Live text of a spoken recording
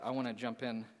I want to jump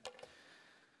in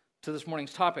to this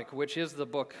morning's topic, which is the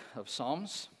book of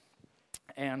Psalms.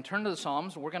 And turn to the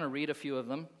Psalms. We're going to read a few of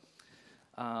them.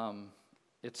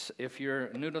 If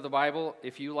you're new to the Bible,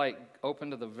 if you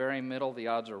open to the very middle, the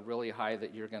odds are really high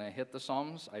that you're going to hit the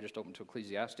Psalms. I just opened to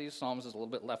Ecclesiastes. Psalms is a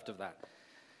little bit left of that.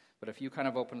 But if you kind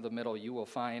of open to the middle, you will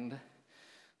find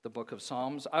the book of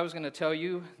Psalms. I was going to tell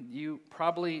you, you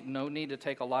probably no need to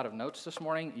take a lot of notes this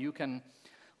morning. You can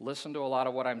listen to a lot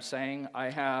of what I'm saying. I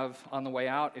have, on the way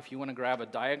out, if you want to grab a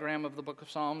diagram of the book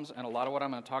of Psalms, and a lot of what I'm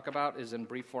going to talk about is in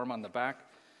brief form on the back.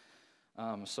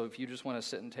 So if you just want to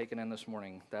sit and take it in this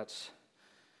morning, that's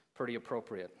pretty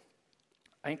appropriate.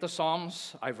 I think the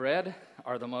Psalms I've read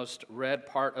are the most read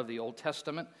part of the Old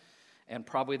Testament, and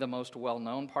probably the most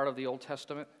well-known part of the Old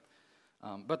Testament.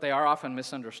 But they are often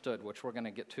misunderstood, which we're going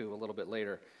to get to a little bit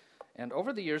later. And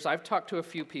over the years, I've talked to a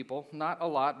few people, not a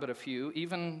lot, but a few,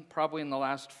 even probably in the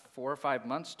last 4 or 5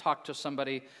 months, talked to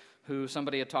somebody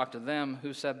had talked to them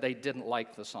who said they didn't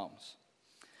like the Psalms.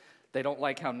 They don't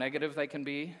like how negative they can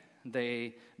be.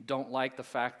 They don't like the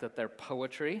fact that they're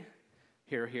poetry.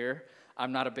 Hear.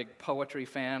 I'm not a big poetry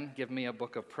fan. Give me a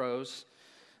book of prose.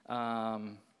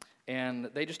 And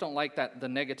they just don't like the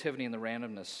negativity and the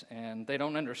randomness. And they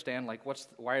don't understand,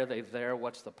 why are they there?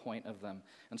 What's the point of them?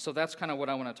 And so that's kind of what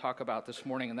I want to talk about this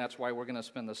morning, and that's why we're going to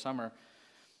spend the summer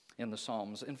in the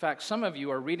Psalms. In fact, some of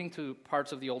you are reading through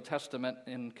parts of the Old Testament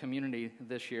in community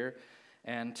this year,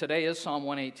 and today is Psalm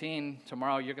 118.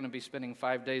 Tomorrow you're going to be spending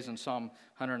 5 days in Psalm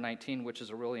 119, which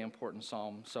is a really important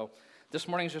psalm. So this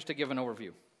morning is just to give an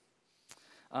overview.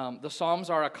 The Psalms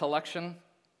are a collection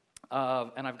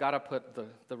and I've got to put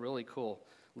the really cool,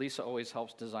 Lisa always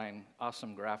helps design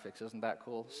awesome graphics. Isn't that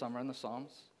cool? Summer in the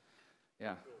Psalms?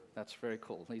 Yeah, that's very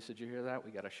cool. Lisa, did you hear that?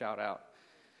 We got a shout out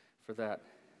for that.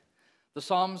 The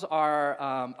Psalms are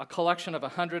a collection of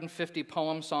 150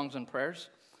 poems, songs, and prayers.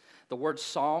 The word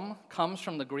psalm comes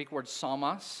from the Greek word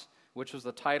psalmos, which was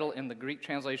the title in the Greek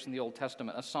translation of the Old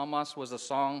Testament. A psalmos was a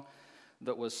song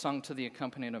that was sung to the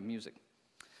accompaniment of music.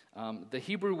 The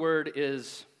Hebrew word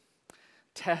is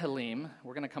Tehillim.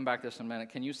 We're going to come back to this in a minute.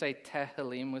 Can you say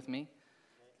Tehillim with me?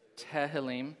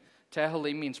 Tehillim.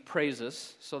 Tehillim means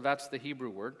praises, so that's the Hebrew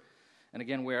word. And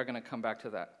again, we are going to come back to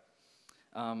that.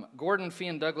 Gordon Fee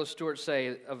and Douglas Stewart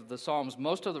say of the Psalms,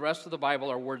 most of the rest of the Bible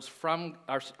are words from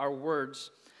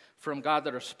God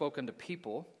that are spoken to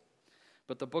people,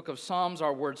 but the book of Psalms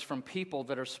are words from people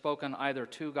that are spoken either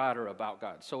to God or about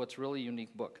God. So it's really a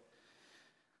unique book.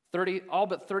 All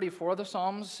but 34 of the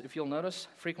Psalms, if you'll notice,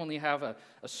 frequently have a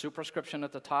superscription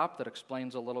at the top that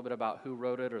explains a little bit about who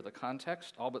wrote it or the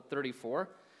context. All but 34.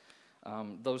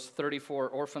 Those 34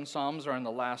 orphan Psalms are in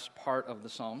the last part of the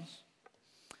Psalms.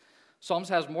 Psalms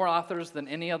has more authors than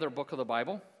any other book of the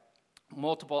Bible.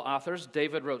 Multiple authors.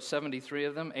 David wrote 73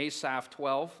 of them. Asaph,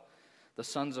 12. The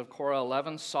sons of Korah,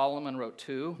 11. Solomon wrote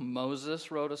 2.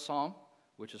 Moses wrote a psalm,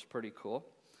 which is pretty cool.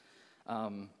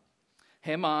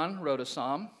 Haman wrote a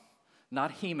psalm.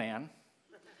 Not He-Man,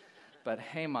 but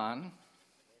Haman.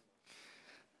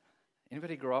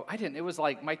 Anybody grow up? I didn't. It was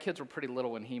my kids were pretty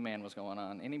little when He-Man was going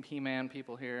on. Any He-Man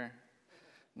people here?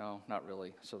 No, not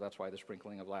really. So that's why the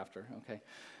sprinkling of laughter. Okay.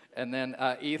 And then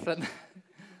Ethan,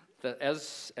 the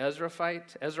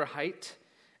Ezrahite.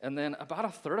 And then about a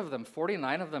third of them,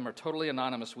 49 of them, are totally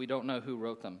anonymous. We don't know who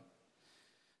wrote them.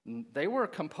 They were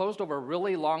composed over a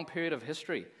really long period of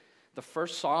history. The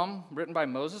first psalm written by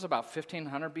Moses about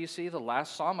 1500 BC, the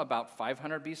last psalm about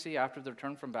 500 BC after the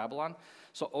return from Babylon.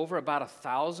 So over about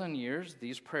 1,000 years,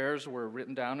 these prayers were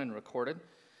written down and recorded.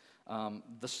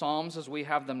 The Psalms as we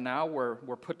have them now were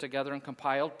put together and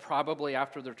compiled probably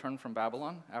after the return from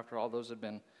Babylon, after all those had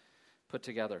been put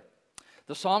together.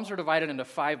 The Psalms are divided into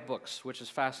 5 books, which is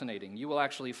fascinating. You will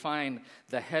actually find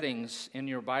the headings in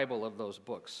your Bible of those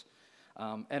books.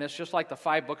 And it's just like the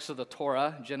 5 books of the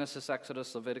Torah, Genesis,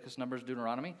 Exodus, Leviticus, Numbers,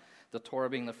 Deuteronomy, the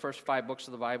Torah being the first 5 books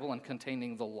of the Bible and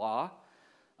containing the law,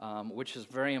 which is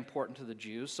very important to the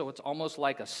Jews. So it's almost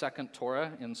like a second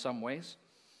Torah in some ways.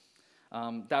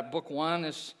 That book 1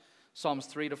 is Psalms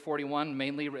 3 to 41,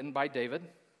 mainly written by David,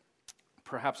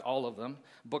 perhaps all of them.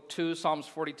 Book 2, Psalms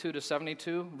 42 to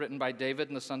 72, written by David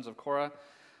and the sons of Korah.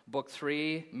 Book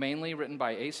 3, mainly written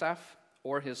by Asaph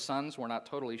or his sons, we're not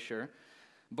totally sure.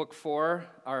 Book 4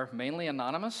 are mainly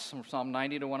anonymous, from Psalm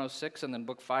 90 to 106, and then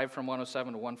Book 5 from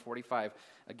 107 to 145,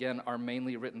 again, are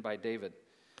mainly written by David.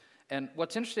 And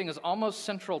what's interesting is almost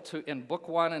central to in Book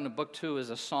 1 and in Book 2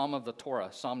 is a Psalm of the Torah,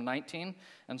 Psalm 19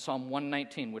 and Psalm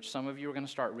 119, which some of you are going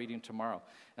to start reading tomorrow.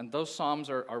 And those Psalms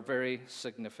are very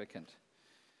significant.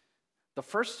 The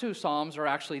first 2 Psalms are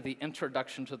actually the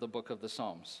introduction to the book of the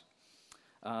Psalms.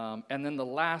 And then the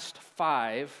last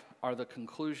 5 are the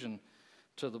conclusion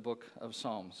to the book of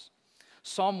Psalms.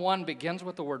 Psalm 1 begins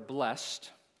with the word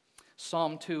blessed.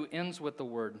 Psalm 2 ends with the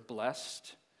word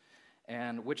blessed,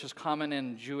 and which is common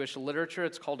in Jewish literature.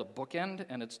 It's called a bookend,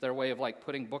 and it's their way of like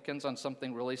putting bookends on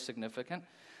something really significant.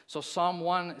 So Psalm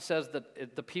 1 says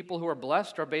that the people who are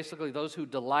blessed are basically those who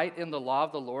delight in the law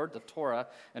of the Lord, the Torah,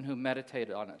 and who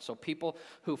meditate on it. So people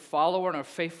who follow and are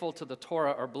faithful to the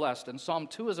Torah are blessed. And Psalm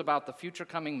 2 is about the future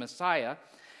coming Messiah,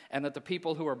 and that the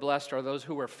people who are blessed are those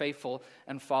who are faithful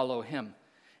and follow him.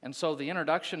 And so the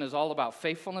introduction is all about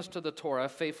faithfulness to the Torah,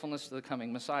 faithfulness to the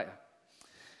coming Messiah.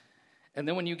 And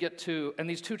then when you get to, and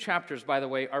these two chapters, by the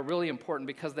way, are really important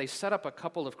because they set up a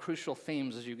couple of crucial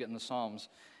themes as you get in the Psalms.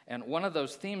 And one of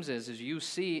those themes is you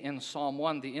see in Psalm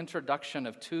 1 the introduction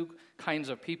of two kinds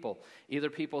of people, either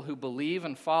people who believe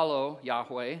and follow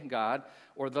Yahweh, God,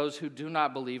 or those who do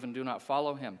not believe and do not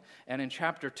follow him. And in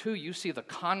chapter 2, you see the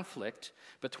conflict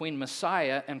between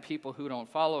Messiah and people who don't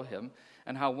follow him,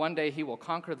 and how one day he will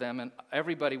conquer them and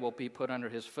everybody will be put under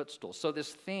his footstool. So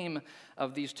this theme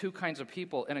of these two kinds of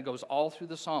people, and it goes all through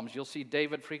the Psalms. You'll see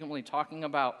David frequently talking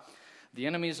about the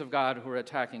enemies of God who are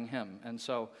attacking him. And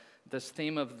so this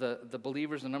theme of the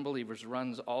believers and unbelievers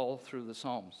runs all through the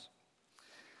Psalms.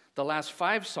 The last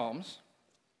 5 Psalms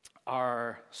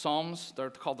are Psalms,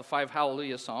 they're called the 5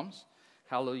 Hallelujah Psalms.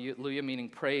 Hallelujah meaning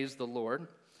praise the Lord.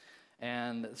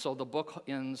 And so the book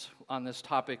ends on this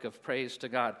topic of praise to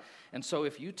God. And so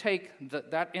if you take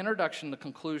that introduction and the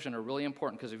conclusion are really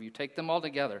important, because if you take them all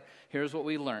together, here's what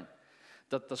we learn.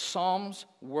 That the Psalms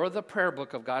were the prayer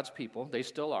book of God's people. They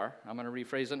still are. I'm going to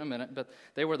rephrase it in a minute. But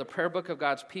they were the prayer book of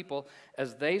God's people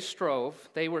as they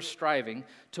were striving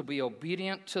to be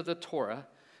obedient to the Torah,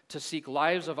 to seek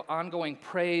lives of ongoing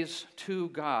praise to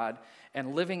God,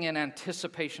 and living in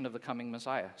anticipation of the coming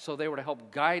Messiah. So they were to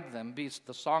help guide them, be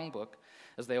the songbook,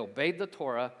 as they obeyed the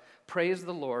Torah, praised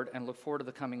the Lord, and look forward to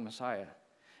the coming Messiah.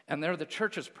 And they're the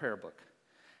church's prayer book.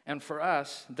 And for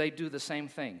us, they do the same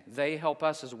thing. They help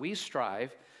us as we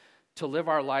strive to live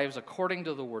our lives according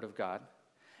to the Word of God,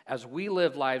 as we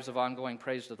live lives of ongoing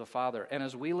praise to the Father, and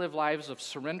as we live lives of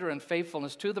surrender and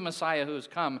faithfulness to the Messiah who has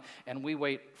come, and we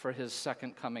wait for his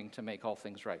second coming to make all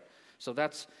things right. So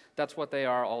that's what they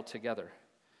are all together.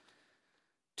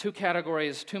 Two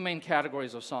main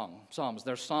categories of Psalms.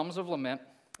 There's Psalms of lament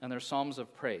and there's Psalms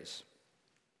of praise.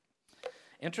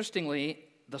 Interestingly,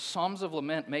 the Psalms of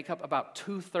lament make up about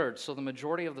 2/3, so the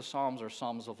majority of the Psalms are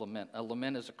Psalms of lament. A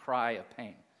lament is a cry of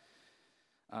pain.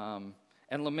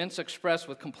 And laments express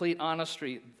with complete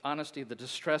honesty the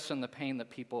distress and the pain that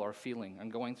people are feeling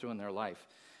and going through in their life.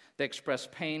 They express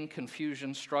pain,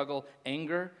 confusion, struggle,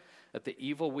 anger at the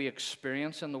evil we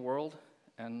experience in the world,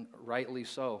 and rightly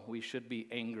so. We should be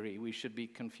angry. We should be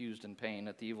confused in pain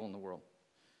at the evil in the world.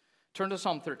 Turn to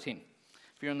Psalm 13.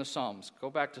 If you're in the Psalms, go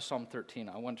back to Psalm 13.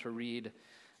 I want to read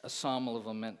a psalm of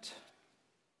lament.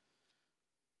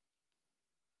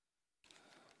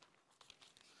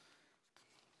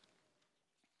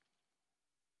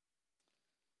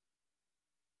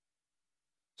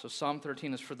 So Psalm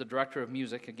 13 is for the director of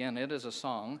music. Again, it is a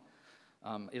song.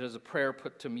 It is a prayer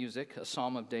put to music, a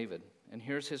psalm of David. And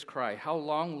here's his cry. How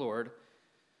long, Lord,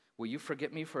 will you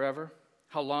forget me forever?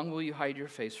 How long will you hide your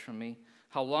face from me?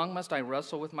 How long must I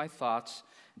wrestle with my thoughts,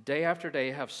 day after day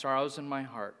have sorrows in my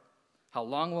heart? How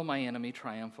long will my enemy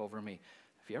triumph over me?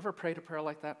 Have you ever prayed a prayer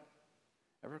like that?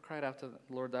 Ever cried out to the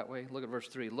Lord that way? Look at verse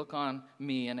 3. Look on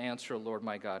me and answer, Lord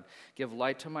my God. Give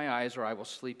light to my eyes, or I will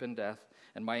sleep in death.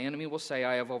 And my enemy will say,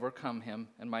 I have overcome him,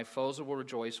 and my foes will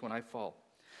rejoice when I fall.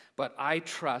 But I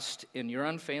trust in your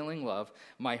unfailing love.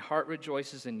 My heart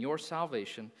rejoices in your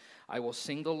salvation. I will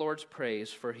sing the Lord's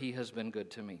praise, for he has been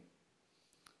good to me.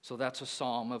 So that's a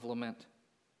psalm of lament.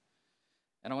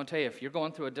 And I want to tell you, if you're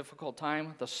going through a difficult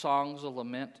time, the songs of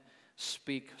lament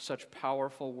speak such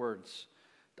powerful words.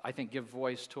 I think give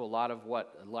voice to a lot of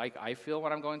what I feel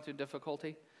when I'm going through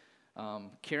difficulty.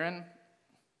 Kieran,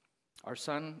 our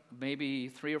son, maybe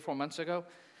 3 or 4 months ago,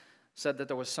 said that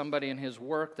there was somebody in his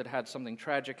work that had something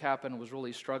tragic happen, was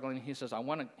really struggling. He says,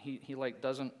 he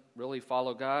doesn't really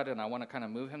follow God, and I want to kind of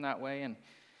move him that way. And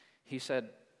he said,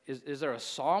 is there a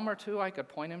psalm or two I could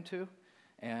point him to?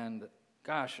 And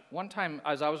gosh, one time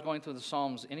as I was going through the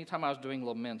Psalms, anytime I was doing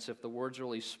laments, if the words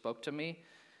really spoke to me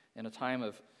in a time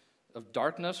of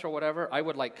darkness or whatever, I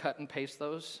would cut and paste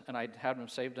those, and I'd have them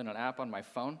saved in an app on my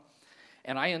phone.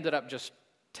 And I ended up just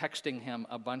texting him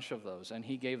a bunch of those, and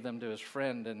he gave them to his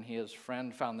friend, and his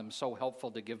friend found them so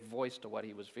helpful to give voice to what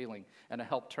he was feeling and to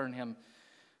help point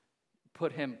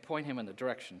him in the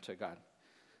direction to God.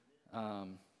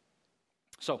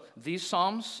 So these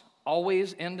Psalms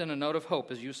always end in a note of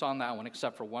hope, as you saw in that one,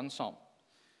 except for one Psalm.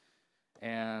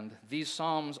 And these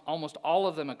Psalms, almost all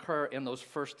of them occur in those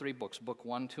first three books. Book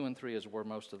 1, 2, and 3 is where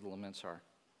most of the laments are.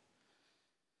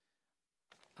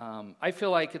 I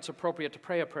feel like it's appropriate to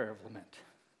pray a prayer of lament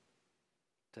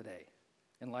today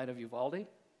in light of Uvalde.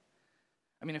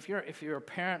 I mean, if you're a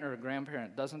parent or a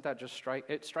grandparent, doesn't that just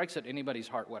strikes at anybody's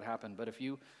heart what happened? But if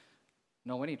you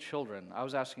know any children, I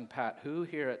was asking Pat, who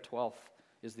here at 12th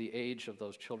is the age of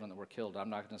those children that were killed? I'm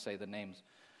not going to say the names,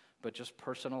 but just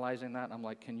personalizing that, I'm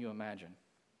like, can you imagine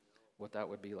what that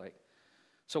would be like?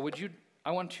 So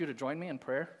I want you to join me in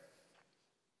prayer.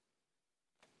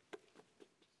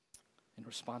 In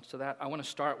response to that, I want to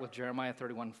start with Jeremiah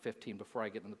 31:15 before I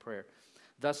get into prayer.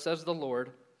 Thus says the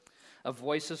Lord, a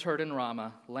voice is heard in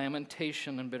Ramah,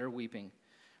 lamentation and bitter weeping.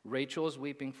 Rachel is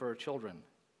weeping for her children.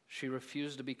 She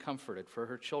refused to be comforted for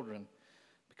her children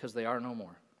because they are no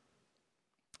more.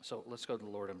 So let's go to the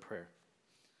Lord in prayer.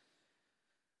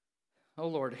 Oh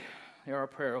Lord, hear our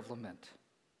prayer of lament.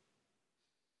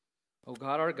 Oh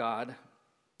God, our God,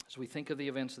 as we think of the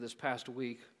events of this past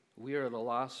week, we are at a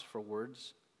loss for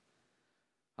words.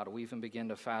 How do we even begin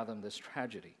to fathom this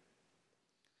tragedy?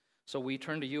 So we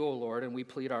turn to you, O Lord, and we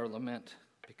plead our lament,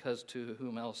 because to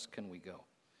whom else can we go?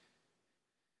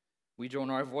 We join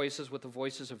our voices with the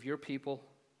voices of your people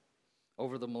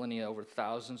over the millennia, over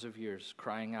thousands of years,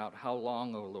 crying out, how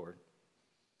long, O Lord?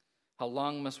 How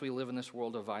long must we live in this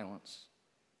world of violence?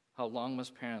 How long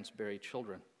must parents bury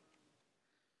children?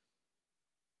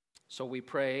 So we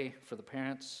pray for the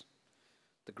parents,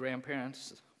 the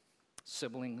grandparents,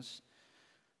 siblings,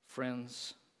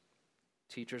 friends,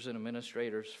 teachers and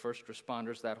administrators, first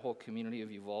responders, that whole community of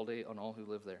Uvalde, and all who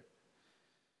live there.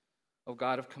 O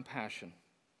God of compassion,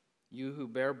 you who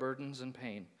bear burdens and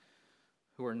pain,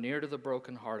 who are near to the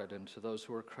brokenhearted and to those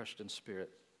who are crushed in spirit,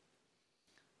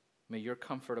 may your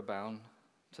comfort abound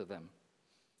to them.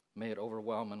 May it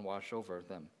overwhelm and wash over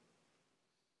them.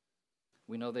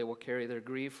 We know they will carry their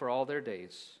grief for all their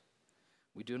days.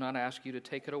 We do not ask you to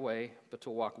take it away, but to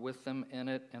walk with them in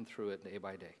it and through it day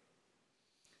by day.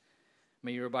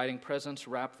 May your abiding presence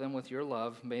wrap them with your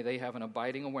love. May they have an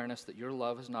abiding awareness that your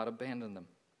love has not abandoned them.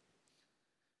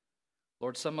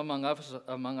 Lord, some among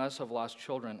us have lost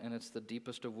children, and it's the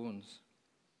deepest of wounds.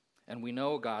 And we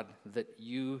know, God, that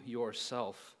you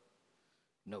yourself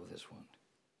know this wound.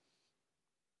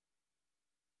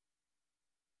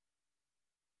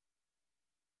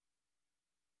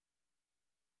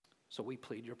 So we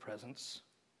plead your presence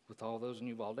with all those in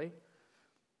Uvalde.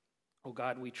 Oh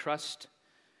God, we trust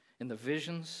in the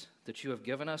visions that you have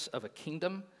given us of a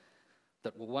kingdom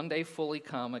that will one day fully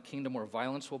come, a kingdom where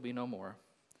violence will be no more,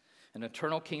 an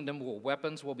eternal kingdom where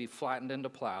weapons will be flattened into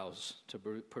plows to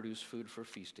produce food for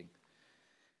feasting.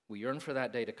 We yearn for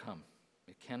that day to come.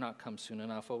 It cannot come soon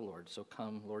enough, O Lord. So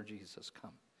come, Lord Jesus,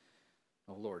 come.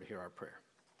 O Lord, hear our prayer.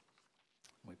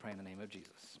 We pray in the name of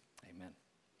Jesus. Amen.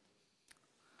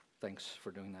 Thanks for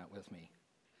doing that with me.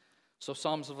 So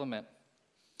Psalms of Lament.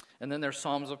 And then there's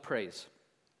Psalms of Praise.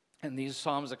 And these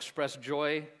Psalms express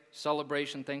joy,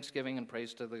 celebration, thanksgiving, and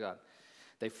praise to the God.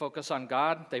 They focus on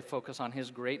God, they focus on his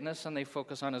greatness, and they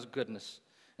focus on his goodness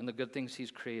and the good things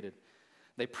he's created.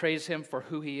 They praise him for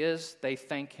who he is. They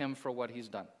thank him for what he's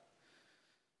done.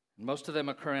 Most of them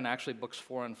occur in actually books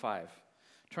 4 and 5.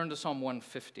 Turn to Psalm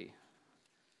 150.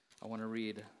 I want to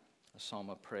read a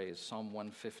psalm of praise, Psalm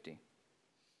 150.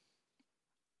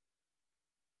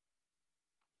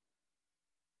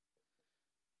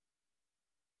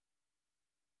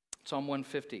 Psalm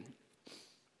 150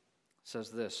 says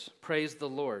this, praise the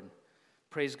Lord,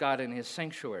 praise God in his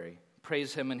sanctuary,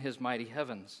 praise him in his mighty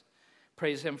heavens,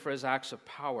 praise him for his acts of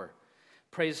power,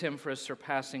 praise him for his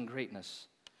surpassing greatness,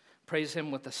 praise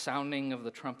him with the sounding of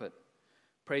the trumpet,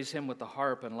 praise him with the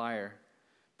harp and lyre,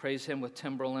 praise him with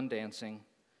timbrel and dancing,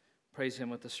 praise him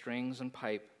with the strings and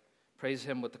pipe, praise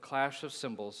him with the clash of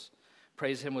cymbals,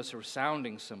 praise him with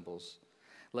resounding cymbals.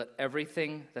 Let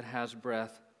everything that has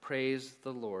breath praise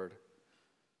the Lord.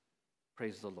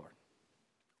 Praise the Lord.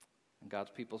 And God's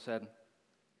people said,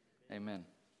 amen.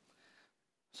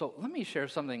 So let me share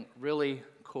something really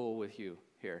cool with you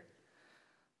here.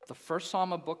 The first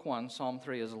psalm of book 1, Psalm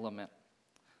 3, is a lament.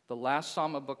 The last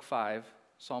psalm of book 5,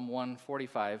 Psalm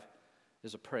 145,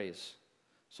 is a praise.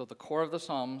 So the core of the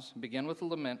psalms begin with a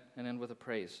lament and end with a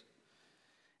praise.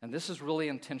 And this is really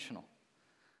intentional.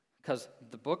 Because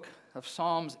the book of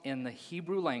Psalms in the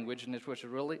Hebrew language in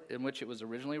which it was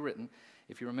originally written,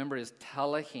 if you remember, is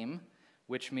Telahim,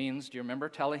 which means, do you remember?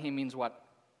 Telahim means what?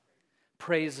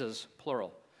 Praises,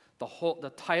 plural.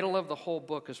 The title of the whole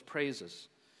book is praises.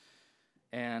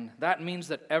 And that means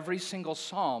that every single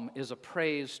psalm is a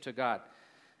praise to God.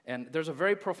 And there's a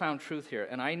very profound truth here,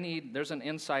 and there's an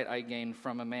insight I gained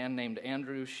from a man named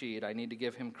Andrew Sheed. I need to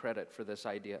give him credit for this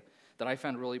idea that I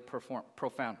found really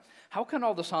profound. How can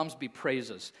all the Psalms be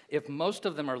praises if most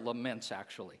of them are laments,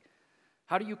 actually?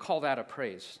 How do you call that a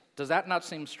praise? Does that not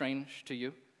seem strange to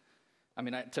you? I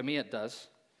mean, to me it does.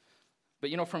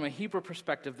 But from a Hebrew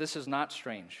perspective, this is not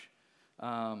strange.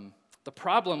 The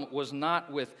problem was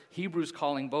not with Hebrews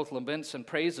calling both laments and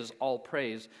praises all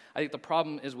praise. I think the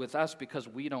problem is with us because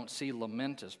we don't see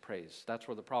lament as praise. That's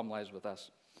where the problem lies with us.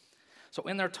 So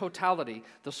in their totality,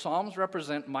 the Psalms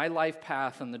represent my life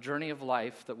path and the journey of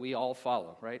life that we all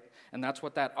follow, right? And that's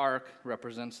what that arc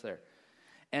represents there.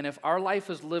 And if our life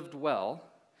is lived well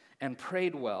and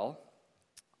prayed well,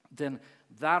 then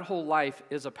that whole life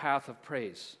is a path of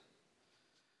praise.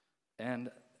 And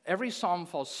every psalm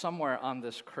falls somewhere on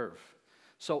this curve.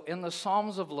 So in the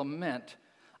Psalms of Lament,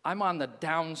 I'm on the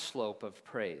downslope of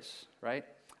praise, right?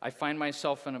 I find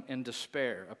myself in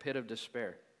despair, a pit of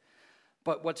despair.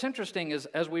 But what's interesting is,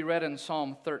 as we read in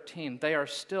Psalm 13, they are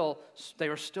still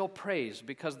praise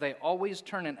because they always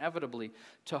turn inevitably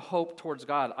to hope towards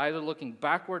God, either looking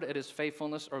backward at his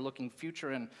faithfulness or looking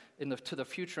to the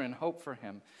future in hope for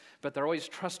him. But they're always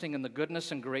trusting in the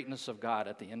goodness and greatness of God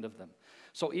at the end of them.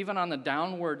 So even on the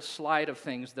downward slide of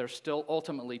things, they're still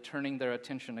ultimately turning their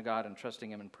attention to God and trusting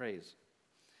him in praise.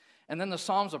 And then the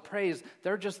Psalms of praise,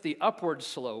 they're just the upward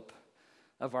slope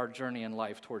of our journey in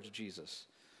life towards Jesus.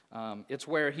 It's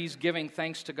where he's giving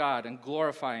thanks to God and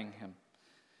glorifying him.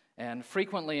 And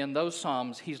frequently in those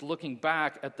Psalms, he's looking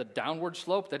back at the downward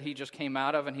slope that he just came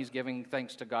out of, and he's giving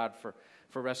thanks to God for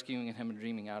rescuing him and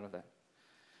dreaming out of that.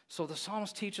 So the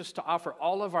Psalms teach us to offer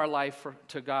all of our life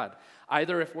to God,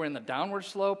 either if we're in the downward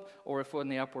slope or if we're in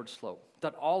the upward slope.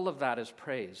 That all of that is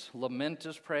praise. Lament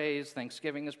is praise,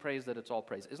 thanksgiving is praise, that it's all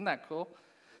praise. Isn't that cool?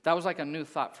 That was like a new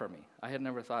thought for me. I had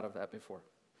never thought of that before.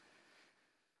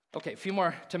 Okay, a few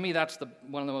more. To me, that's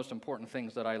one of the most important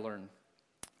things that I learned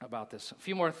about this. A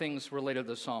few more things related to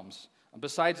the Psalms.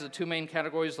 Besides the two main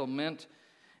categories, lament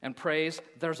and praise,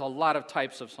 there's a lot of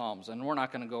types of Psalms, and we're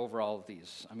not going to go over all of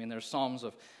these. I mean, there's Psalms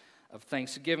of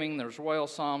thanksgiving, there's royal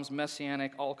Psalms,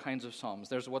 messianic, all kinds of Psalms.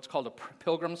 There's what's called a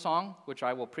pilgrim song, which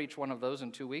I will preach one of those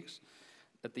in 2 weeks.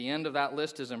 At the end of that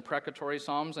list is imprecatory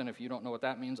Psalms, and if you don't know what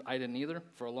that means, I didn't either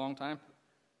for a long time.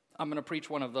 I'm going to preach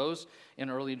one of those in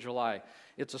early July.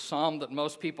 It's a psalm that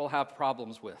most people have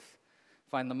problems with,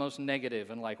 find the most negative,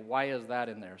 and why is that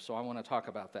in there? So I want to talk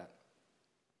about that.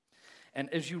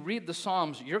 And as you read the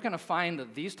Psalms, you're going to find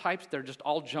that these types, they're just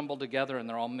all jumbled together and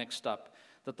they're all mixed up.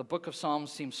 That the book of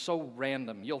Psalms seems so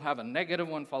random. You'll have a negative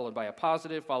one followed by a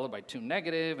positive, followed by two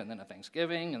negative, and then a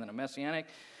thanksgiving, and then a messianic.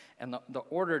 And the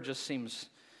order just seems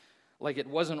like it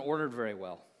wasn't ordered very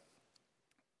well.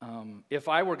 If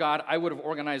I were God, I would have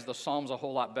organized the Psalms a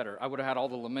whole lot better. I would have had all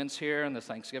the laments here and the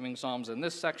thanksgiving Psalms in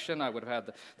this section. I would have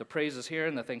had the praises here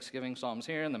and the thanksgiving Psalms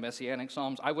here and the messianic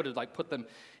Psalms. I would have put them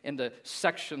into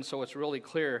sections so it's really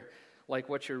clear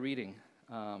what you're reading.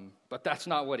 But that's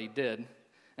not what he did.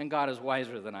 And God is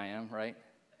wiser than I am, right?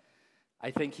 I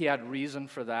think he had reason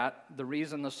for that. The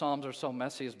reason the Psalms are so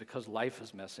messy is because life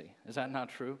is messy. Is that not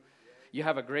true? You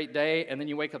have a great day, and then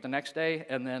you wake up the next day,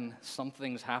 and then some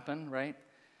things happen, right?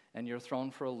 And you're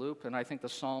thrown for a loop. And I think the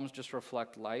Psalms just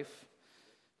reflect life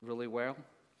really well.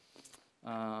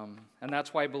 And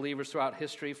that's why believers throughout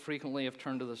history frequently have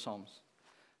turned to the Psalms,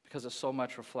 because it so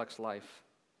much reflects life.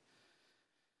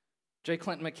 J.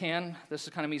 Clinton McCann, this is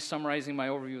kind of me summarizing my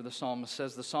overview of the Psalms,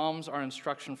 says the Psalms are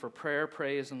instruction for prayer,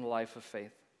 praise, and the life of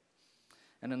faith.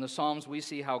 And in the Psalms, we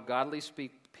see how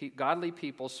godly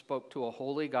people spoke to a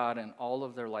holy God in all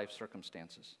of their life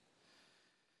circumstances.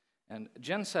 And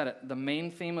Jen said it, the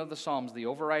main theme of the Psalms, the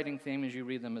overriding theme as you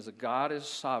read them, is that God is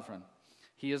sovereign.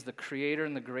 He is the creator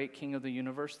and the great king of the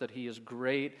universe, that he is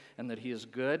great and that he is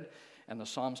good. And the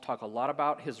Psalms talk a lot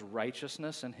about his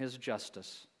righteousness and his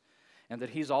justice. And that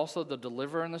he's also the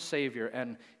deliverer and the savior,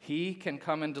 and he can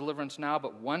come in deliverance now,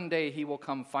 but one day he will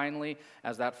come finally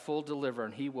as that full deliverer,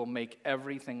 and he will make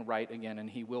everything right again, and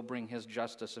he will bring his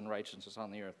justice and righteousness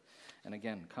on the earth. And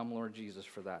again, come Lord Jesus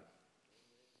for that.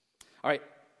 All right,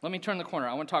 let me turn the corner.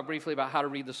 I want to talk briefly about how to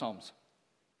read the Psalms,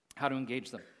 how to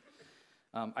engage them.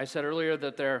 I said earlier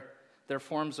that they're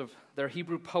forms of, they're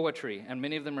Hebrew poetry, and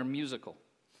many of them are musical.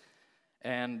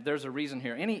 And there's a reason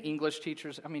here. Any English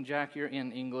teachers? I mean, Jack, you're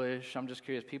in English. I'm just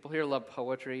curious. People here love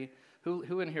poetry.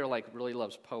 Who in here really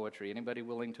loves poetry? Anybody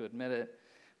willing to admit it?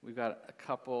 We've got a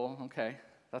couple. Okay,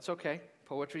 that's okay.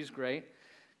 Poetry's great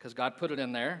because God put it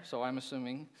in there. So I'm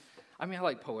assuming. I mean, I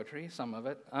like poetry, some of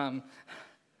it.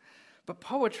 But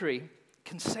poetry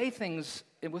can say things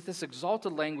with this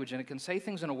exalted language, and it can say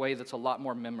things in a way that's a lot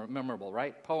more memorable,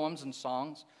 right? Poems and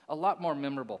songs, a lot more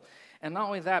memorable. And not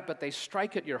only that, but they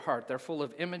strike at your heart. They're full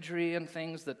of imagery and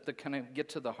things that kind of get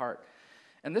to the heart.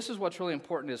 And this is what's really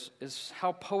important is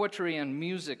how poetry and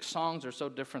music, songs are so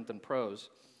different than prose,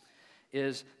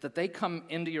 is that they come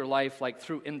into your life like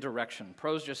through indirection.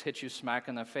 Prose just hits you smack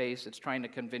in the face. It's trying to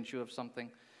convince you of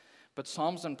something. But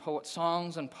songs and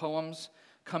poems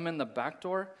come in the back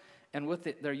door, and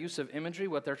with their use of imagery,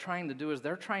 what they're trying to do is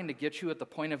they're trying to get you at the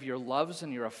point of your loves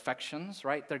and your affections,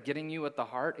 right? They're getting you at the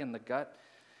heart, in the gut.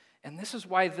 And this is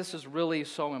why this is really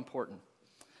so important.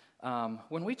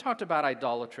 When we talked about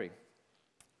idolatry,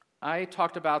 I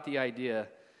talked about the idea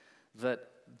that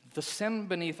the sin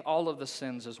beneath all of the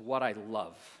sins is what I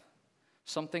love.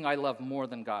 Something I love more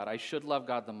than God. I should love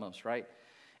God the most, right?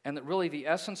 And that really the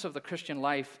essence of the Christian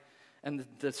life and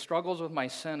the struggles with my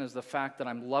sin is the fact that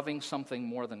I'm loving something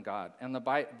more than God. And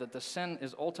that the sin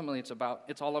is ultimately,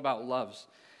 it's all about loves.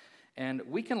 And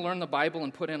we can learn the Bible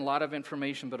and put in a lot of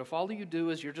information, but if all you do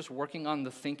is you're just working on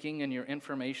the thinking and your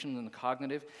information and the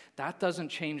cognitive, that doesn't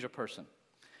change a person.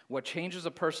 What changes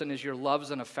a person is your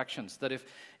loves and affections. That if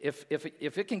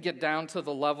it can get down to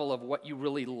the level of what you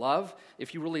really love,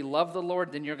 if you really love the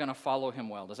Lord, then you're going to follow him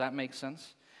well. Does that make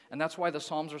sense? And that's why the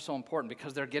Psalms are so important,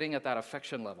 because they're getting at that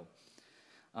affection level.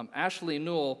 Ashley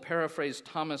Newell paraphrased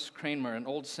Thomas Cranmer, an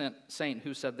old saint,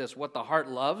 who said this: what the heart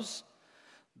loves,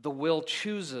 the will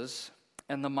chooses,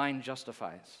 and the mind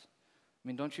justifies. I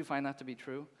mean, don't you find that to be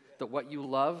true? That what you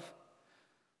love,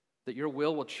 that your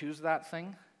will choose that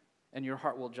thing, and your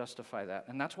heart will justify that.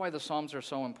 And that's why the Psalms are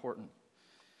so important.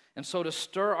 And so to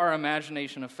stir our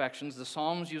imagination affections, the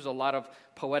Psalms use a lot of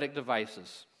poetic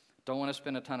devices. Don't want to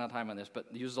spend a ton of time on this, but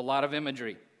use a lot of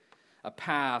imagery. A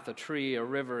path, a tree, a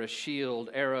river, a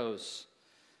shield, arrows,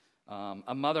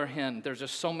 a mother hen. There's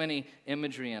just so many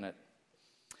imagery in it.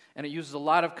 And it uses a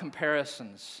lot of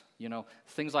comparisons,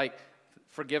 things like,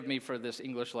 forgive me for this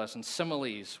English lesson,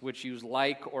 similes, which use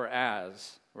like or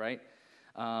as, right?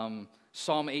 Psalm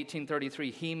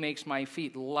 18:33, he makes my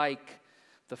feet like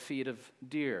the feet of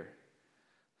deer.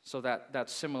 So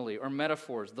that's simile. Or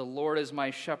metaphors, the Lord is my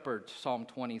shepherd, Psalm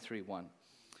 23:1.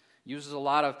 Uses a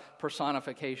lot of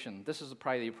personification. This is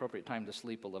probably the appropriate time to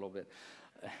sleep a little bit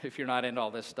if you're not into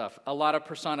all this stuff. A lot of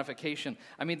personification.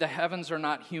 I mean, the heavens are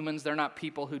not humans. They're not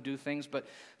people who do things, but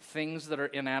things that are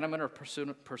inanimate are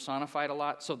personified a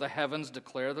lot. So the heavens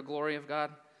declare the glory of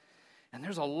God. And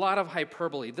there's a lot of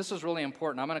hyperbole. This is really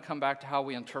important. I'm going to come back to how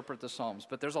we interpret the Psalms,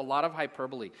 but there's a lot of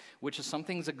hyperbole, which is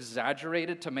something's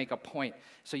exaggerated to make a point.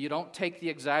 So you don't take the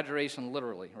exaggeration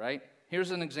literally, right?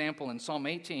 Here's an example in Psalm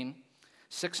 18,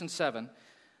 6 and 7.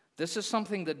 This is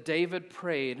something that David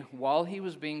prayed while he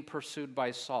was being pursued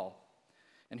by Saul.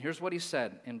 And here's what he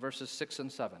said in verses 6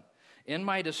 and 7. In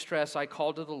my distress I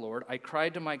called to the Lord. I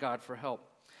cried to my God for help.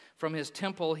 From his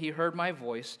temple he heard my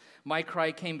voice. My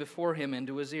cry came before him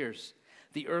into his ears.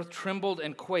 The earth trembled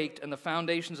and quaked, and the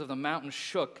foundations of the mountains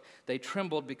shook. They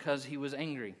trembled because he was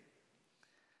angry.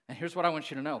 And here's what I want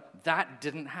you to know. That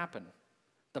didn't happen.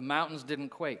 The mountains didn't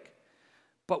quake.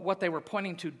 But what they were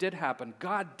pointing to did happen.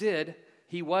 God did.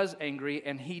 He was angry,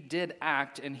 and he did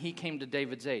act, and he came to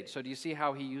David's aid. So do you see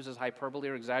how he uses hyperbole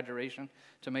or exaggeration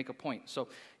to make a point? So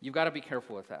you've got to be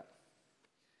careful with that.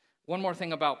 One more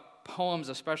thing about poems,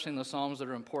 especially in the Psalms, that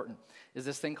are important, is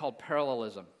this thing called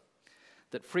parallelism.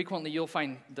 That frequently you'll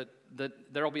find that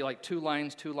there will be like two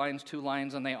lines,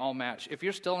 and they all match. If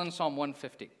you're still in Psalm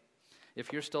 150,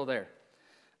 if you're still there,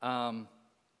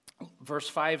 verse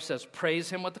 5 says, praise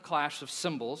him with the clash of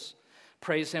cymbals,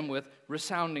 praise him with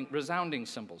resounding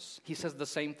cymbals. He says the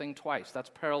same thing twice. That's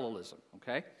parallelism,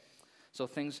 okay? So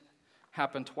things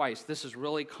happen twice. This is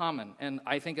really common, and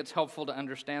I think it's helpful to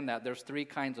understand that. There's three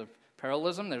kinds of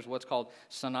parallelism. There's what's called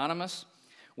synonymous,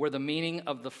 where the meaning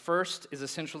of the first is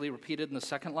essentially repeated in the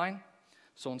second line.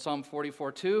 So in Psalm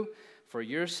 44:2, for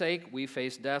your sake we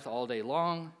face death all day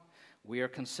long. We are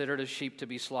considered as sheep to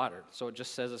be slaughtered. So it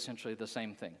just says essentially the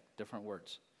same thing, different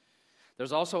words.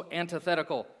 There's also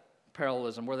antithetical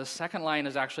parallelism, where the second line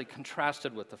is actually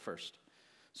contrasted with the first.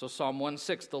 So Psalm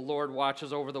 1:6, the Lord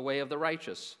watches over the way of the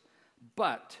righteous,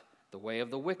 but the way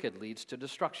of the wicked leads to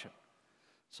destruction.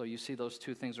 So you see those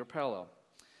two things are parallel.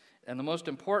 And the most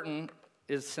important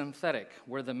is synthetic,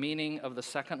 where the meaning of the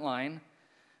second line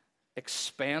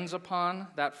expands upon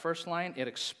that first line. It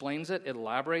explains it, it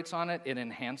elaborates on it, it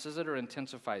enhances it or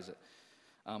intensifies it.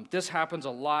 This happens a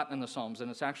lot in the Psalms,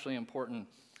 and it's actually important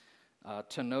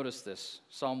to notice this.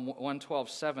 Psalm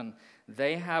 112:7,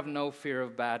 they have no fear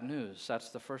of bad news.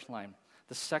 That's the first line.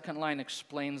 The second line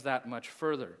explains that much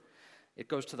further. It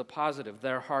goes to the positive.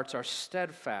 Their hearts are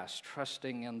steadfast,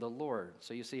 trusting in the Lord.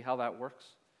 So you see how that works?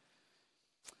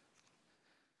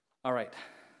 All right.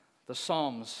 The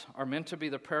Psalms are meant to be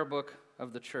the prayer book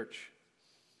of the church.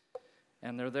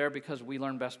 And they're there because we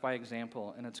learn best by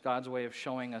example, and it's God's way of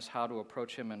showing us how to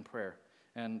approach Him in prayer.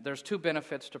 And there's two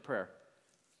benefits to prayer.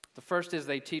 The first is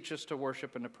they teach us to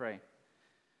worship and to pray.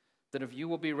 That if you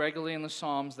will be regularly in the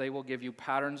Psalms, they will give you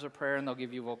patterns of prayer and they'll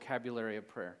give you vocabulary of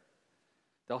prayer.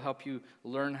 They'll help you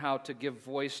learn how to give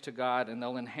voice to God, and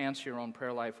they'll enhance your own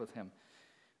prayer life with Him.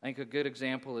 I think a good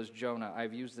example is Jonah.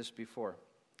 I've used this before.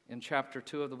 In chapter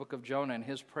 2 of the book of Jonah, in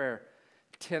his prayer,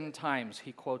 10 times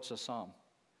he quotes a psalm.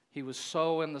 He was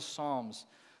so in the Psalms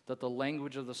that the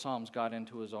language of the Psalms got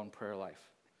into his own prayer life.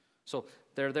 So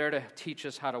they're there to teach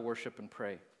us how to worship and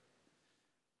pray.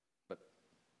 But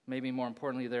maybe more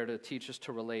importantly, they're to teach us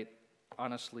to relate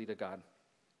honestly to God,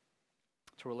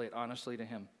 to relate honestly to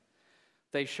Him.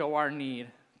 They show our need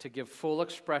to give full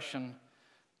expression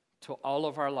to all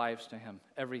of our lives to Him,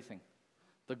 everything,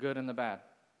 the good and the bad,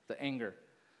 the anger,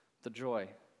 the joy,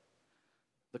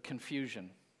 the confusion,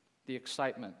 the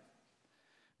excitement.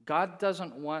 God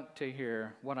doesn't want to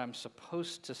hear what I'm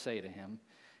supposed to say to Him.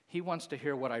 He wants to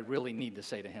hear what I really need to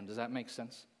say to Him. Does that make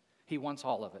sense? He wants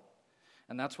all of it.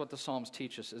 And that's what the Psalms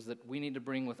teach us, is that we need to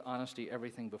bring with honesty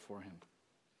everything before Him.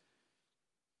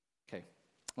 Okay,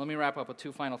 let me wrap up with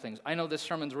two final things. I know this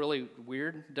sermon's really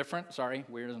weird, different. Sorry,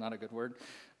 weird is not a good word.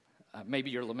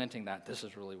 Maybe you're lamenting that. This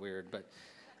is really weird, but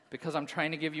because I'm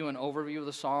trying to give you an overview of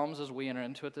the Psalms as we enter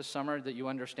into it this summer, that you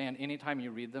understand anytime you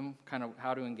read them, kind of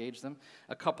how to engage them.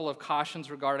 A couple of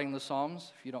cautions regarding the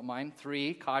Psalms, if you don't mind.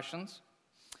 3 cautions.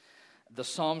 The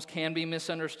Psalms can be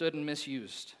misunderstood and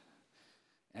misused,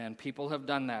 and people have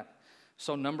done that.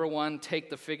 So number 1, take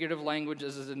the figurative language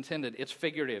as is intended. It's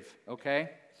figurative,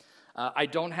 okay? I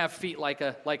don't have feet like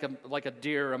a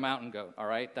deer or a mountain goat, all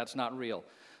right? That's not real.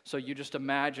 So you just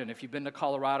imagine, if you've been to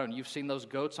Colorado and you've seen those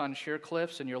goats on sheer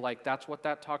cliffs, and you're like, that's what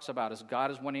that talks about, is God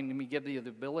is wanting me to give you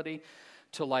the ability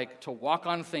to walk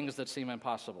on things that seem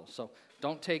impossible. So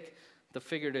don't take the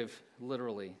figurative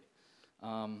literally.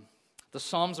 The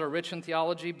Psalms are rich in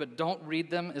theology, but don't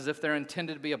read them as if they're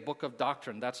intended to be a book of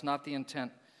doctrine. That's not the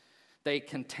intent. They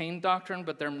contain doctrine,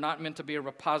 but they're not meant to be a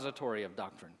repository of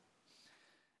doctrine.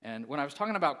 And when I was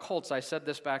talking about cults, I said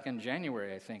this back in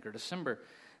January, I think, or December,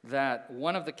 that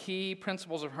one of the key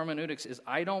principles of hermeneutics is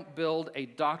I don't build a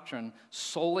doctrine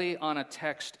solely on a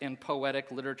text in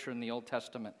poetic literature in the Old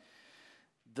Testament.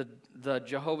 The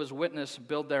Jehovah's Witness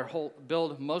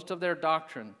build most of their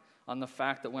doctrine on the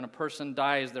fact that when a person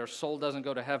dies, their soul doesn't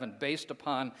go to heaven, based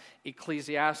upon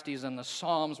Ecclesiastes and the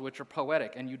Psalms, which are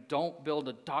poetic. And you don't build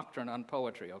a doctrine on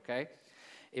poetry, okay?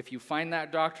 If you find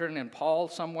that doctrine in Paul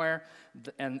somewhere,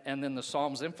 and then the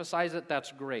Psalms emphasize it,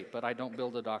 that's great, but I don't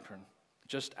build a doctrine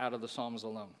just out of the Psalms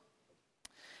alone.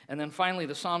 And then finally,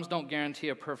 the Psalms don't guarantee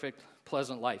a perfect,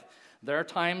 pleasant life. There are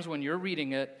times when you're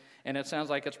reading it, and it sounds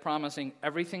like it's promising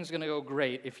everything's going to go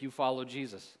great if you follow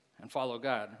Jesus and follow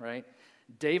God, right?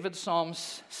 David's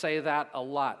Psalms say that a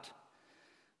lot.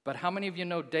 But how many of you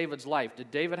know David's life?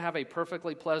 Did David have a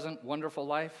perfectly pleasant, wonderful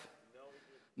life?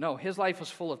 No, his life was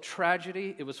full of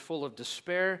tragedy, it was full of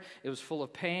despair, it was full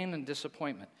of pain and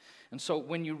disappointment. And so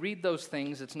when you read those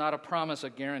things, it's not a promise, a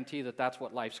guarantee that that's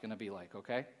what life's going to be like,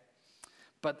 okay?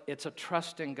 But it's a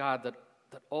trust in God that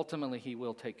ultimately He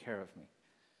will take care of me.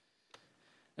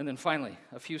 And then finally,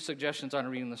 a few suggestions on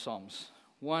reading the Psalms.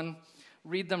 1,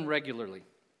 read them regularly.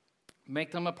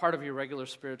 Make them a part of your regular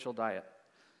spiritual diet.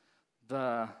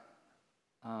 Some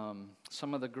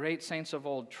of the great saints of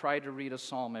old tried to read a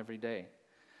psalm every day.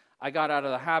 I got out of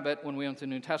the habit when we went to the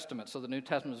New Testament. So the New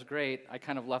Testament was great. I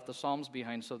kind of left the Psalms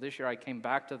behind. So this year I came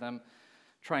back to them,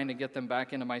 trying to get them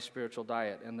back into my spiritual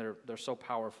diet. And they're so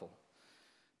powerful.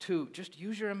 2, just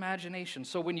use your imagination.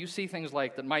 So when you see things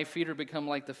like that, my feet are become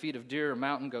like the feet of deer or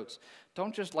mountain goats,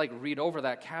 don't just read over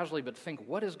that casually, but think,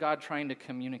 what is God trying to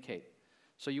communicate?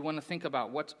 So you want to think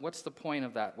about what's the point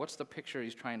of that? What's the picture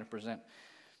He's trying to present?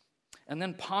 And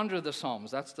then ponder the Psalms.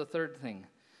 That's the 3rd thing.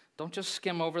 Don't just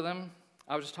skim over them.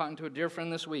 I was just talking to a dear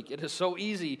friend this week. It is so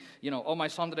easy, my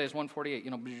Psalm today is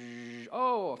 148,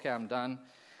 okay, I'm done.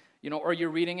 Or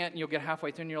you're reading it and you'll get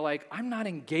halfway through and you're like, I'm not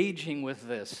engaging with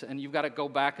this. And you've got to go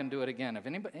back and do it again. If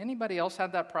anybody else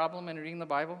had that problem in reading the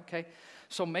Bible, okay?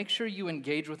 So make sure you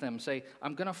engage with them. Say,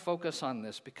 I'm going to focus on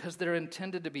this because they're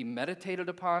intended to be meditated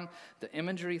upon, the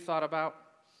imagery thought about.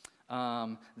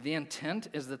 The intent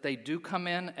is that they do come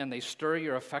in and they stir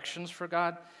your affections for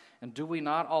God. And do we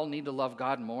not all need to love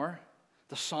God more?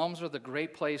 The Psalms are the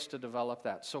great place to develop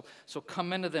that. So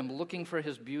come into them looking for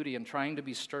His beauty and trying to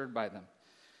be stirred by them,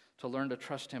 to learn to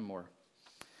trust Him more.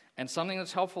 And something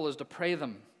that's helpful is to pray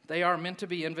them. They are meant to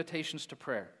be invitations to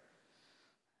prayer.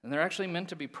 And they're actually meant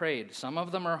to be prayed. Some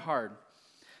of them are hard,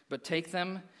 but take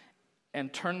them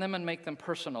and turn them and make them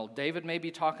personal. David may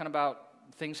be talking about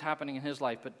things happening in his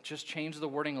life, but just change the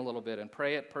wording a little bit and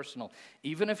pray it personal.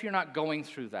 Even if you're not going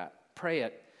through that, pray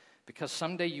it, because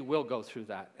someday you will go through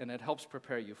that, and it helps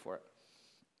prepare you for it.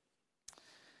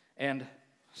 And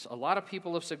a lot of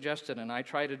people have suggested, and I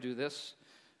try to do this,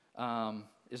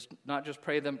 is not just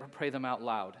pray them out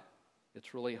loud.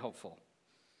 It's really helpful.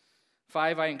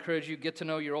 5, I encourage you, get to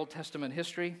know your Old Testament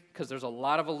history, because there's a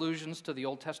lot of allusions to the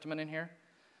Old Testament in here.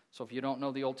 So if you don't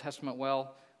know the Old Testament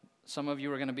well, some of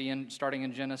you are going to be starting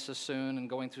in Genesis soon and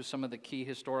going through some of the key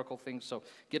historical things. So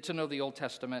get to know the Old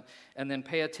Testament, and then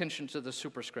pay attention to the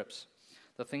superscripts,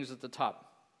 the things at the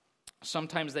top.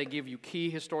 Sometimes they give you key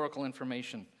historical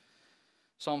information.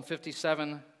 Psalm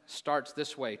 57 starts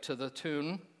this way, to the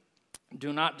tune,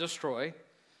 "Do not destroy,"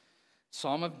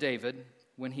 Psalm of David,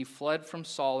 when he fled from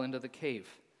Saul into the cave.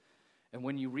 And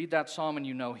when you read that psalm and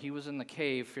you know he was in the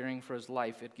cave fearing for his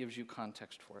life, it gives you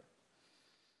context for it.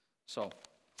 So,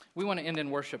 we want to end in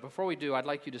worship. Before we do, I'd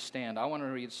like you to stand. I want to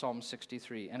read Psalm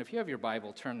 63. And if you have your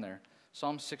Bible, turn there.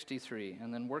 Psalm 63.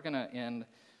 And then we're going to end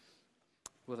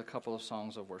with a couple of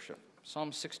songs of worship.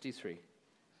 Psalm 63.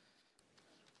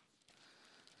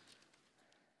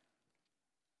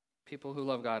 People who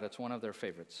love God, it's one of their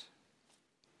favorites.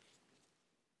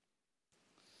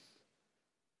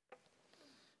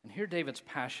 And hear David's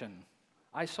passion.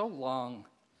 I so long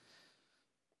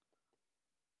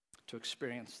to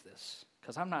experience this,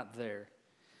 because I'm not there.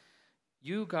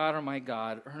 You, God, are my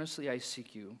God. Earnestly I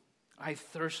seek you. I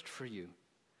thirst for you.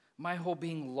 My whole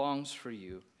being longs for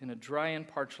you in a dry and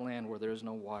parched land where there is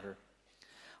no water.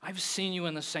 I've seen you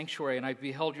in the sanctuary, and I've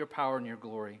beheld your power and your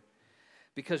glory,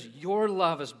 because your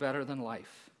love is better than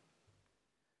life.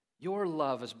 Your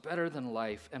love is better than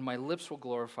life, and my lips will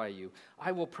glorify you.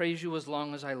 I will praise you as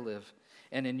long as I live,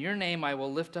 and in your name I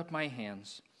will lift up my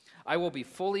hands. I will be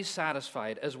fully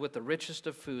satisfied as with the richest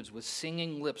of foods. With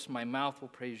singing lips my mouth will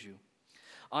praise you.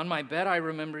 On my bed I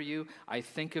remember you. I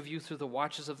think of you through the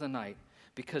watches of the night,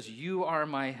 because you are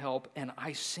my help, and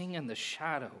I sing in the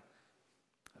shadow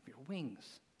of your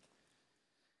wings.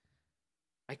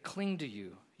 I cling to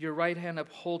you. Your right hand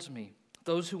upholds me.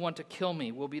 Those who want to kill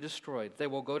me will be destroyed. They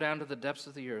will go down to the depths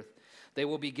of the earth. They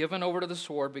will be given over to the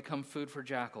sword, become food for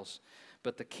jackals.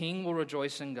 But the king will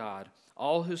rejoice in God.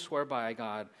 All who swear by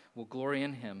God will glory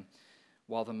in him,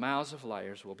 while the mouths of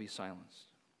liars will be silenced.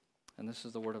 And this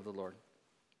is the word of the Lord.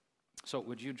 So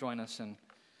would you join us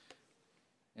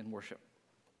in worship?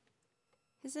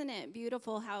 Isn't it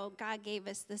beautiful how God gave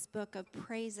us this book of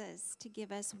praises to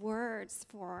give us words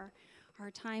for our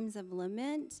times of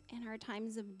lament and our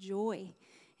times of joy?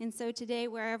 And so today,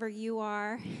 wherever you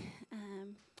are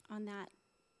on that,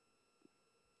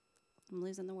 I'm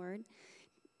losing the word,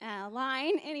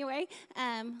 line, anyway,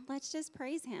 let's just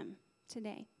praise him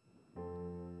today.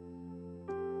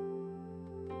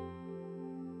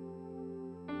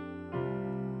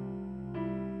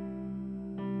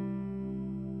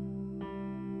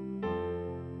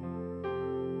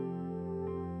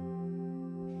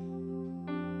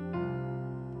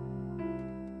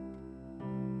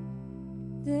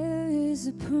 There's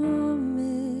a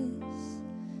promise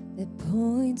that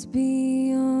points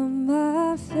beyond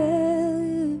my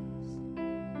failures.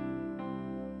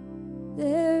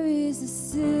 There is a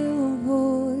still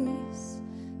voice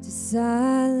to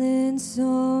silence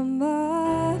all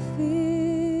my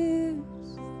fears.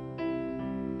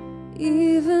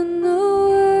 Even the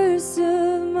worst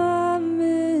of my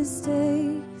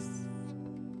mistakes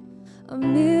are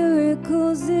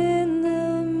miracles in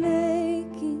the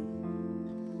making.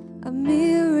 Are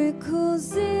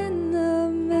miracles in the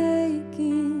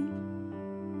making.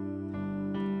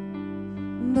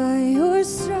 By your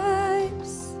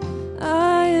stripes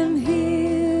I am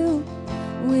healed.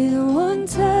 With one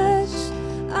touch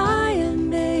I am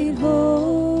made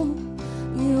whole.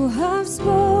 You have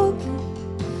spoken,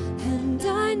 and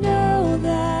I know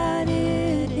that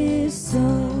it is so.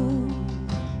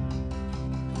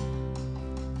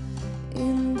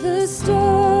 In the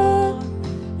storm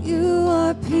you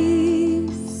are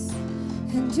peace,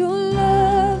 and your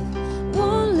love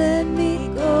won't let me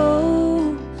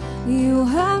go. You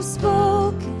have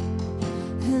spoken,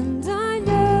 and I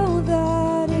know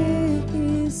that it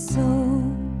is so.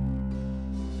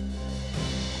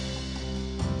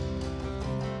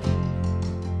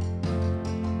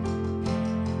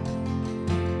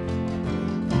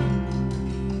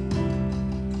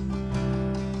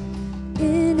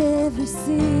 In every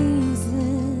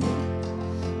season,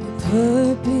 your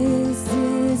purpose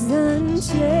is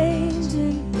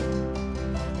unchanging.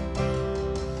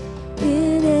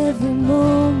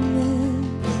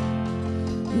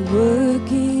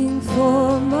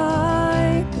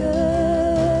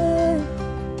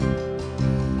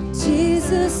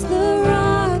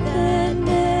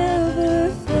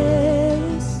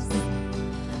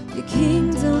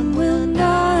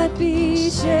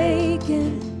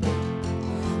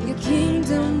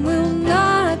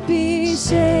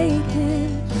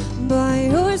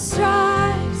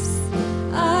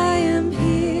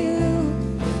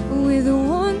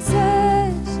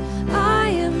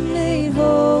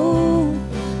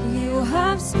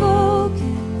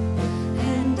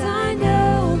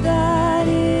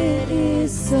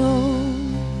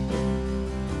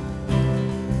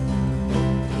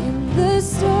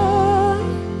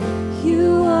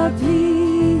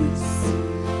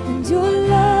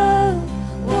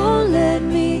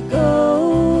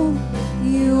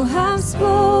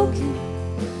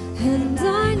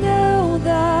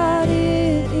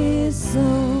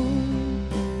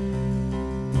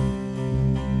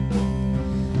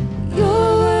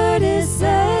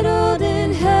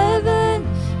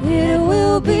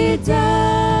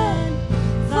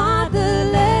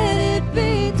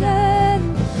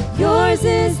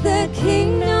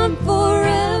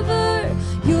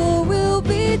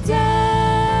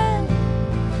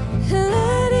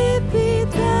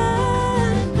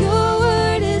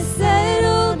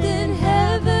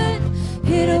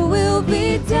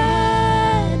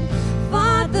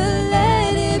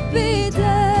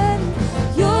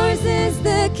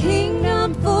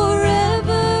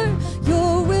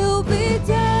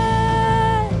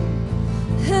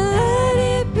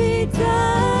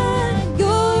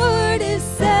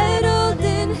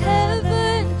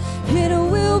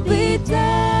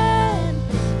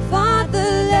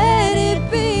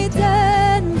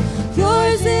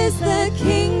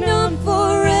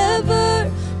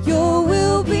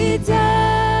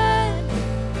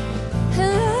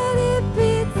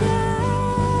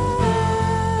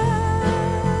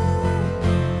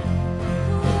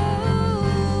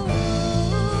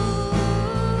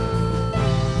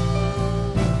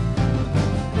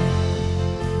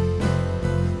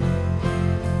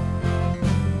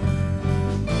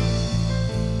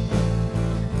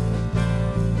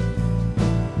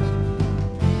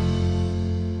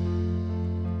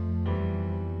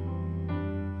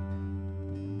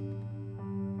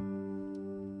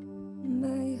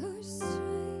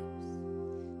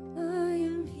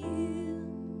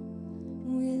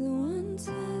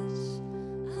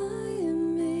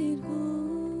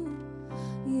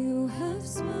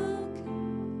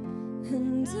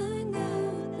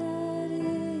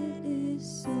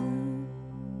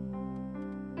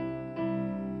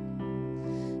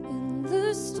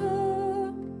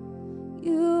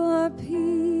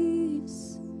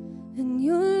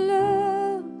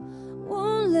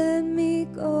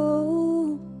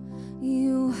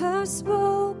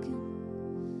 spoken,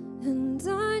 and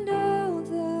I know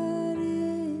that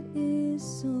it is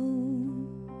so.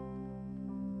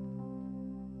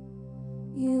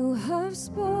 You have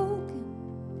spoken,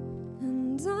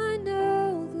 and I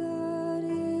know that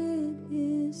it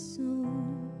is so.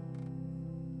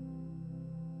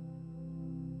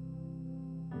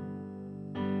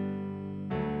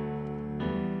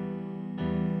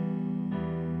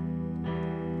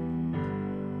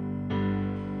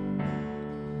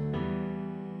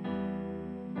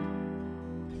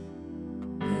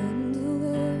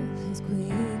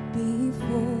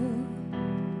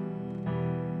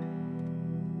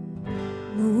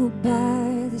 Moved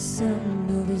by the sound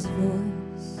of his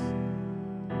voice,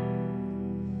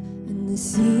 and the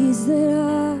seas that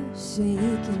are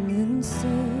shaking and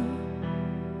stir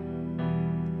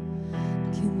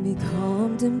can be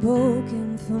calmed and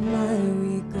broken for my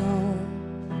regard.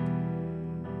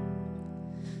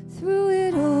 Through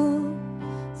it all,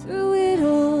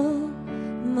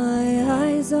 my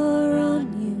eyes are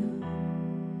on you.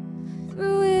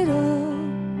 Through it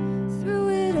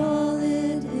all,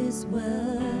 it is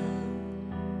well.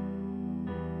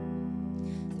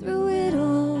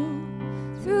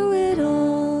 Through it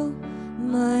all,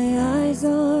 my eyes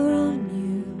are on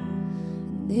you,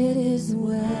 and it is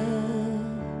well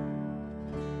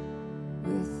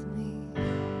with me.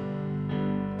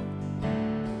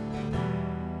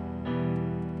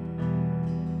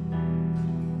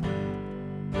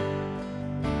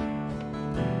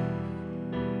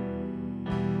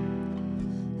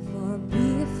 Far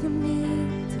be it from me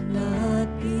to not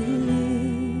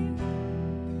believe,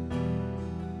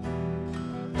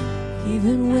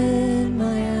 even when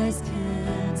my eyes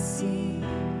can't see,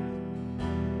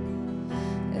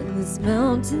 and this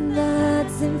mountain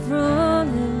that's in front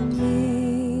of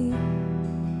me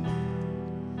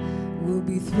will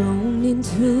be thrown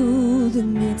into the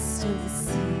midst of the sea.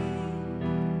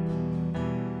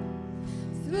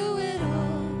 Through it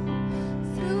all,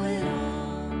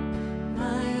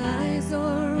 my eyes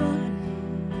are on you.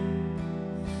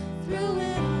 Through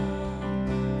it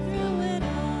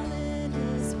all, it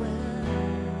is well.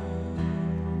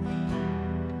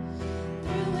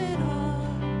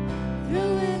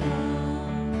 Through it all,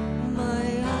 my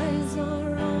eyes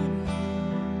are on you.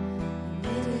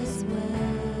 It is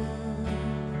well.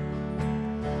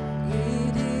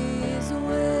 It is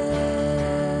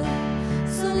well.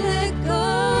 So let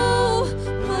go,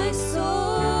 my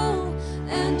soul,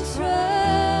 and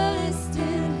trust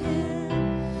in Him.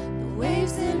 The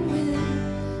waves and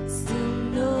wind still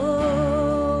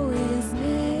know His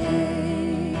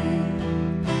name.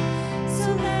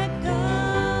 So let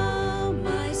go,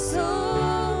 my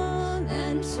soul,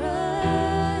 and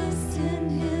trust in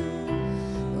Him.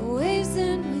 The waves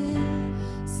and wind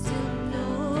still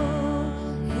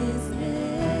know His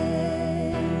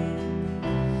name.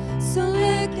 So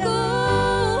let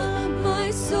go,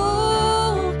 my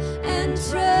soul, and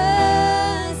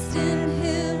trust in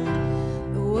Him.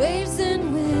 The waves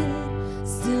and wind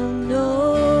still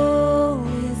know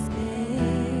His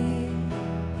name.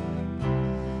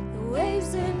 The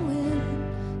waves and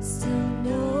wind still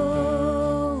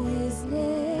know His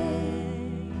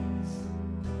name.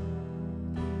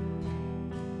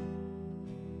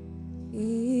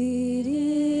 It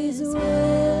is well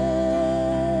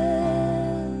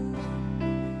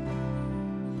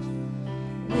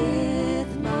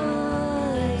with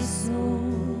my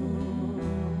soul.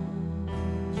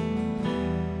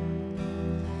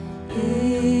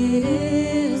 It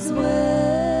is well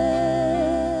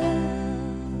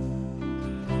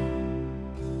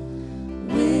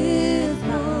with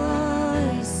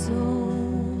my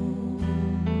soul.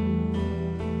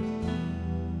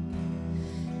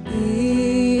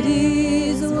 It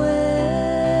is well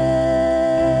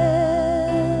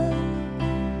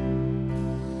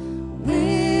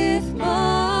with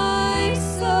my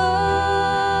soul.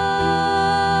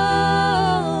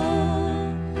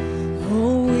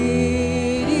 Oh,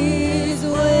 it is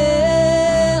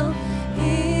well.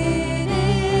 It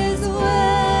is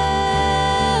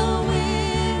well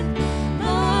with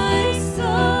my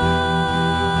soul.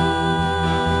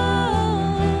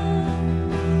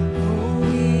 Oh,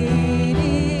 it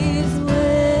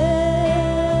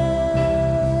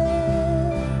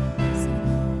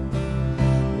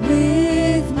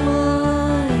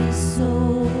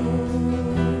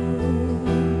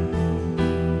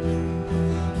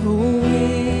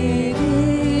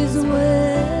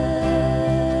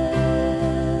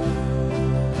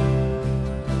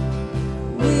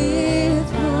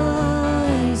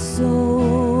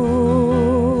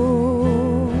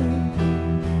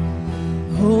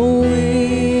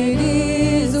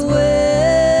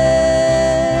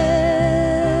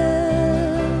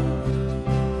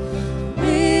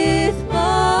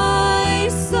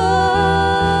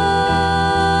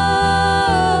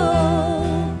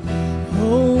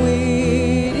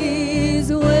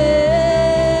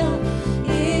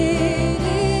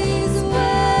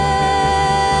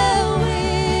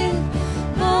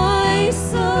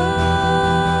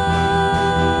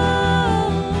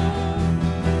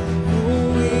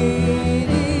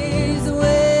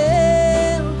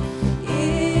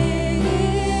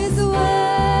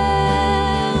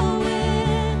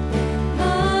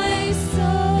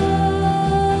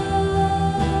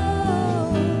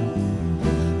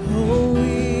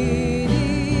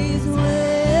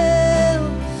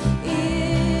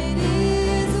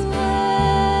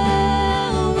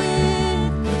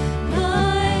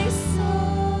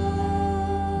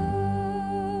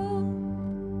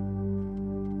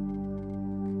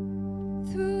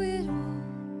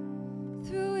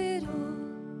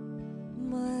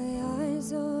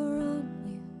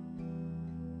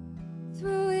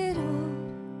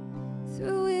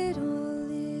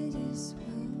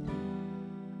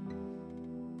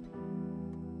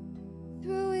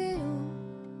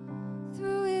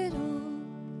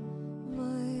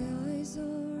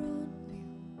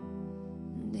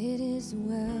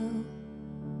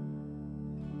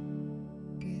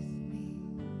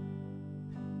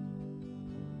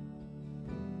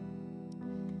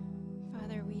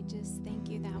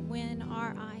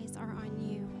our eyes are on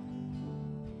you,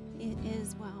 it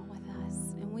is well with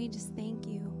us. And we just thank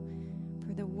you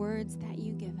for the words that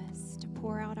you give us to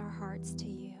pour out our hearts to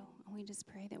you. And we just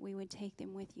pray that we would take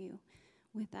them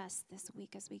with us this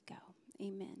week as we go.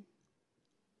 Amen.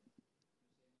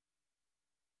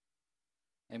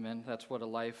 Amen. That's what a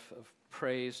life of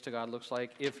praise to God looks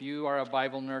like. If you are a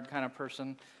Bible nerd kind of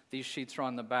person, these sheets are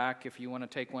on the back. If you want to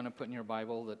take one and put in your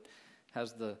Bible that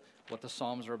has what the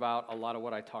Psalms are about, a lot of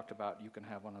what I talked about, you can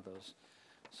have one of those.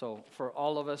 So for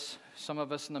all of us, some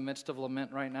of us in the midst of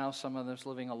lament right now, some of us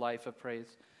living a life of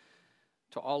praise,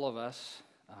 to all of us,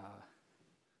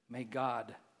 may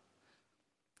God,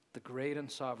 the great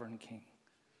and sovereign King,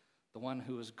 the one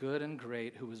who is good and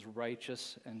great, who is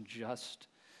righteous and just,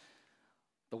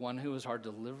 the one who is our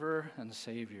deliverer and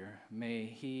Savior, may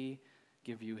he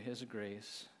give you his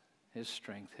grace, his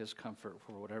strength, his comfort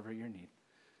for whatever your need.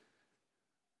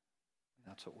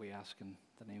 That's what we ask in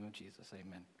the name of Jesus.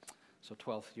 Amen. So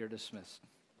 12th, you're dismissed.